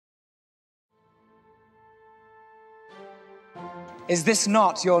Is this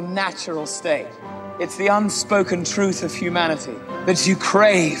not your natural state? It's the unspoken truth of humanity that you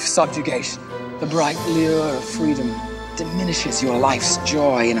crave subjugation. The bright lure of freedom diminishes your life's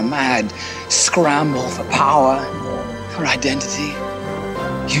joy in a mad scramble for power, for identity.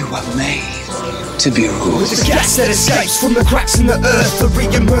 You were made to be ruled. The gas that escapes from the cracks in the earth, to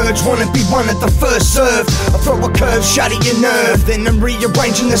re-emerge, wanna be one of the first served. I throw a curve, shatter your nerve, then I'm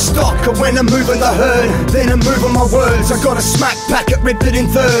rearranging the stock. And when I'm moving the herd, then I'm moving my words. I got a smack packet, rip it in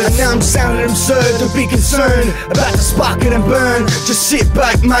thirds, and now I'm sounding absurd to be concerned about to spark it and burn. Just sit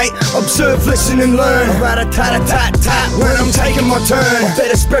back, mate, observe, listen and learn. Rat-a-tat-a-tat-tat when I'm taking my turn. I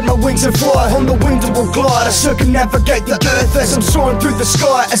better spread my wings and fly, on the wind I will glide. I circumnavigate the earth as I'm soaring through the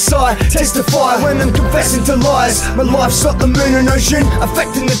sky, as I testify when I'm confessing to lies. My life's like the moon and ocean,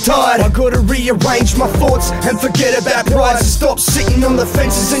 affecting the tide. I gotta rearrange my thoughts and forget about pride. So stop sitting on the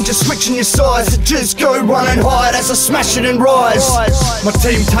fences and just switching your sides. So just go run and hide as I smash it and rise. My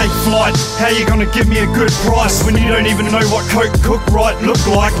team take flight, how you gonna give me a good price when you don't even know what coke cook right look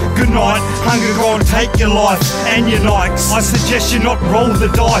like? Good night, hunger go and take your life and your Nikes. I suggest you not roll the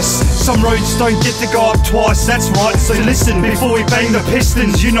dice. Some roads don't get to go up twice, that's right. So listen, before we bang the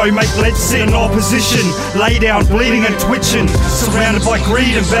pistons, you know, make lead sit in opposition. Lay down, bleeding and twitching, surrounded by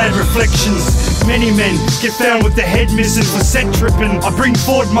greed and bad reflections. Many men get found with their head missing for set tripping. I bring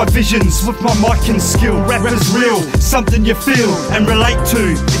forward my visions with my mic and skill. Rap is real, something you feel and relate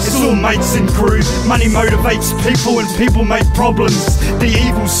to. It's all mates and crew. Money motivates people and people make problems. The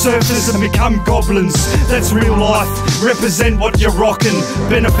evil surface and become goblins. That's real life, represent what you're rocking.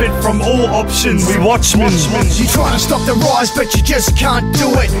 Benefit from all options, we watchmen. You trying to stop the rise but you just can't do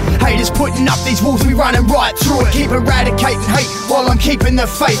it. Haters putting up these walls, we running right through it. Keep eradicating hate while I'm keeping the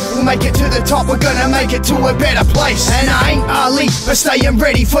faith. We'll make it to the top, we're gonna make it to a better place. And I ain't Ali, but staying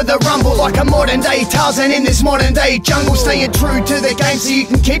ready for the rumble. Like a modern day Tarzan in this modern day jungle. Staying true to the game so you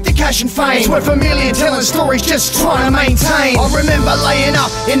can keep the cash and fame. It's worth a million telling stories, just trying to maintain. I remember laying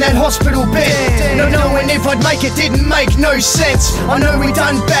up in that hospital bed, not knowing if I'd make it, didn't make no sense. I know we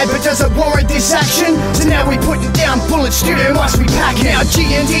done bad, but does it warrant this action? So now we putting down bullets, studio must be packing. Now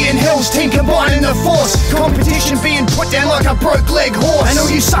G&D and Hell's Team combining the force. Competition being put down like a broke leg horse. And all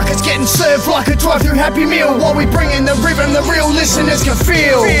you suckers getting served like a drive-through Happy Meal, while we bring in the rhythm the real listeners can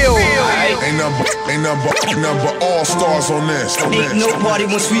feel. Ain't nothing but all stars on this. Ain't no party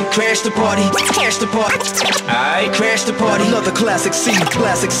once we crash the party. Crash the party. Aight, crash the party. Another classic CD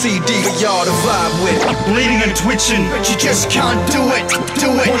for y'all to vibe with. Bleeding and twitching, but you just can't do it.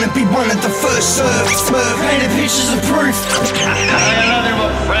 Wanna be one of the first served. Painted pictures of proof. Another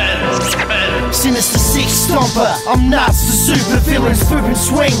but friends. Sinister Six Stomper. I'm nuts, the super villain, swoop and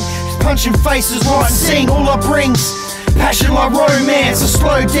swing. Punching faces, write and sing, all I bring's passion like romance, a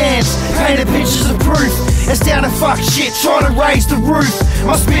slow dance. Painted pictures of proof. It's down to fuck shit, trying to raise the roof.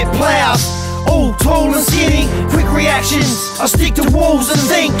 My spit plows, all tall and skinny. Quick reactions, I stick to walls and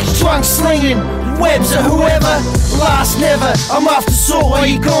think. Trunk slinging, webs or whoever. Last never, I'm after sort, where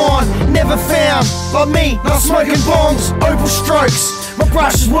you gone? Never found, like me, not smoking bombs. Opal strokes, my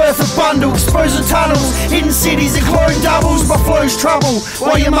brush is worth a bundle. Exposing tunnels, hidden cities and clone doubles. My flow's trouble,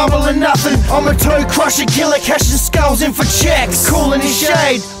 while you're mumbling nothing. I'm a toe crusher killer, cashing skulls in for checks. Calling in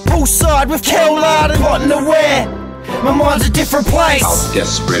shade, poolside with Kellard and plotting aware. My mind's a different place. How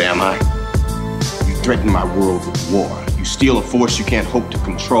desperate am I? You threaten my world with war. You steal a force you can't hope to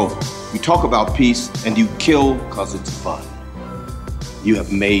control. You talk about peace and you kill cause it's fun. You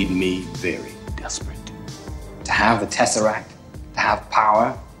have made me very desperate. To have the Tesseract, to have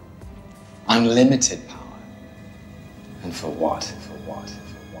power, unlimited power. And for what? For what?